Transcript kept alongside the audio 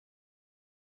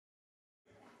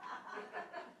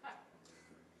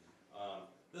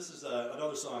This is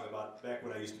another song about back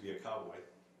when I used to be a cowboy.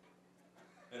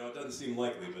 I know it doesn't seem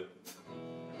likely, but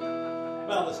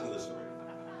well, listen to this story.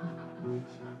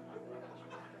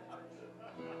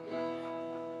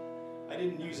 I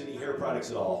didn't use any hair products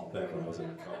at all back when I was a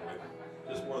cowboy.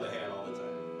 Just wore the hat all the time.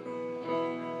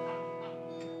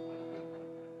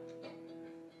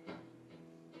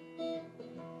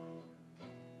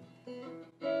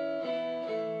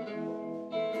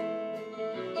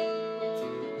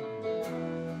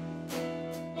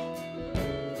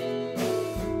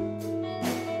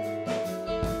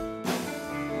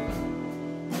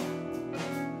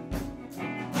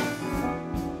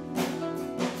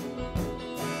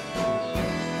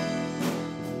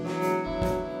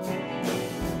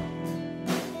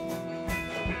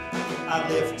 I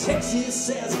left Texas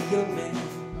as a young man,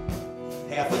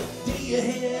 half a day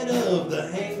ahead of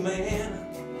the hangman,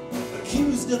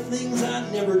 accused of things I'd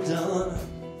never done,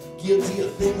 guilty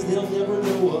of things they'll never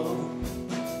know of.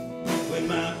 When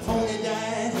my pony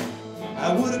died,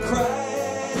 I would have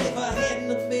cried if I hadn't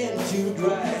have been too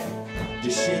dry to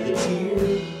shed the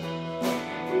tear.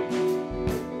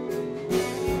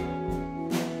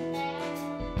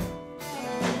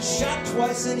 Shot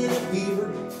twice and in a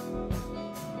fever,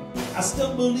 I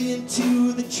stumbled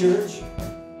into the church.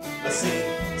 I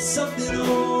said something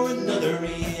or another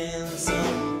in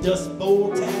some dust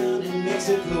bowl town in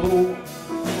Mexico.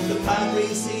 The Padre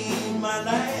saved my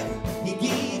life, he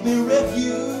gave me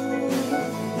refuge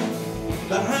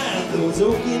behind those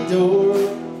oaken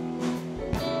doors.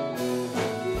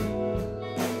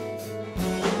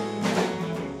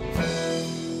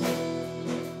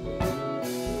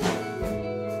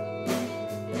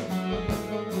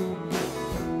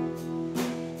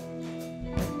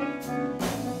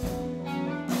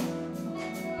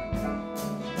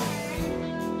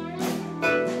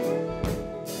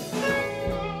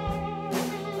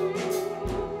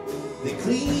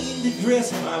 Cleaned and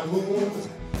dressed my wounds,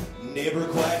 never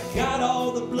quite got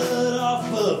all the blood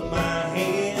off of my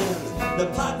hands. The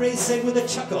Padre said with a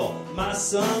chuckle, "My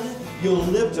son, you'll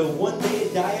live to one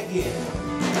day die again."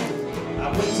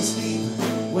 I went to sleep.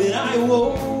 When I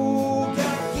woke,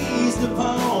 I gazed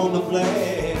upon the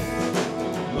Black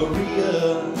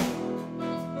Maria.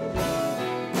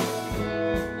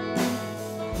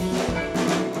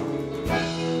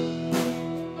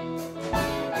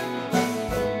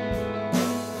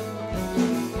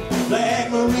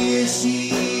 Black Maria,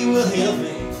 she will help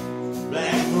me.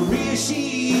 Black Maria,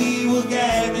 she will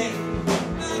guide me.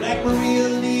 Black Maria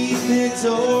leads me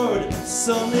toward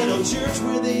some little church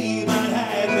where they might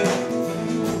hide me.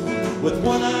 With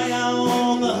one eye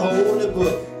on the holy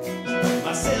book,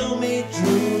 my cellmate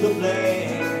drew the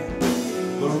Black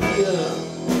Maria.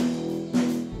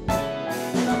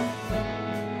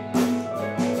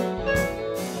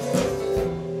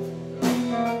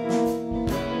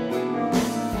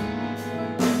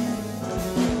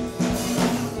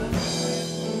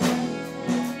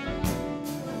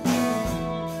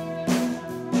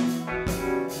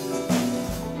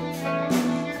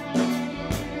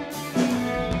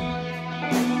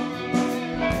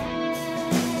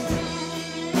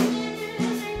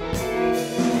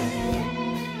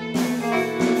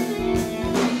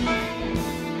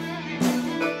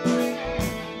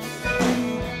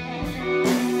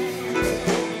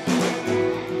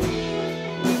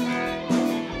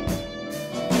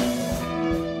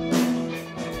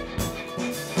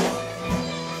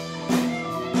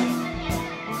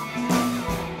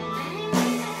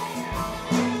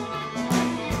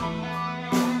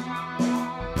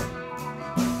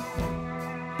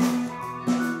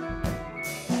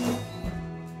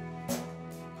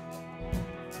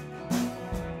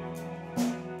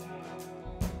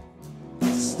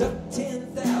 Stuck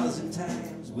 10,000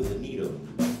 times with a needle,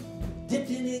 dipped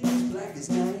in ink as black as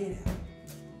night.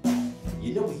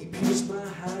 You know he pierced my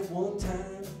hide one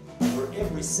time for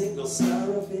every single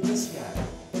star up in the sky.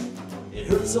 It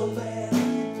hurt so bad,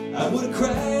 I would have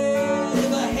cried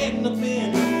if I hadn't have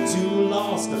been too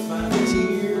lost to find a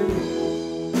tear.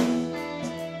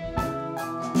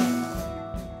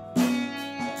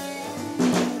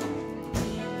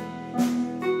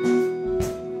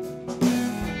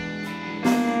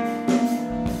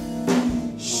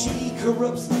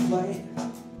 Corrupts the flight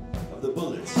of the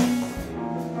bullets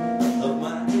of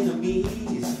my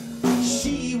enemies.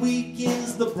 She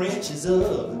weakens the branches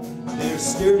of their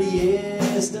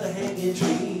sturdiest hanging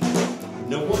tree.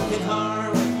 No one can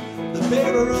harm the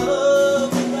bearer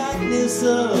of the likeness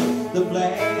of the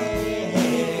Black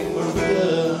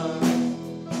Maria.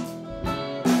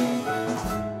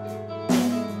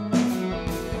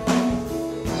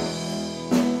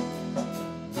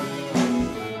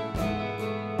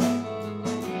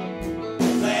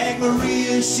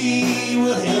 Maria, she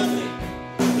will help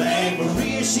me. Black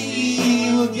Maria,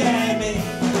 she will guide me.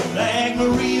 Black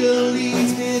Maria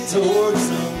leads me towards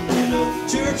some little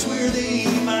church where they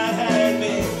might hide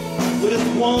me. With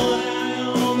one eye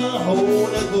on the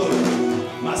holy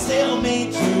book, my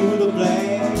cellmate to the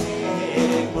Black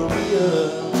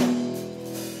Maria.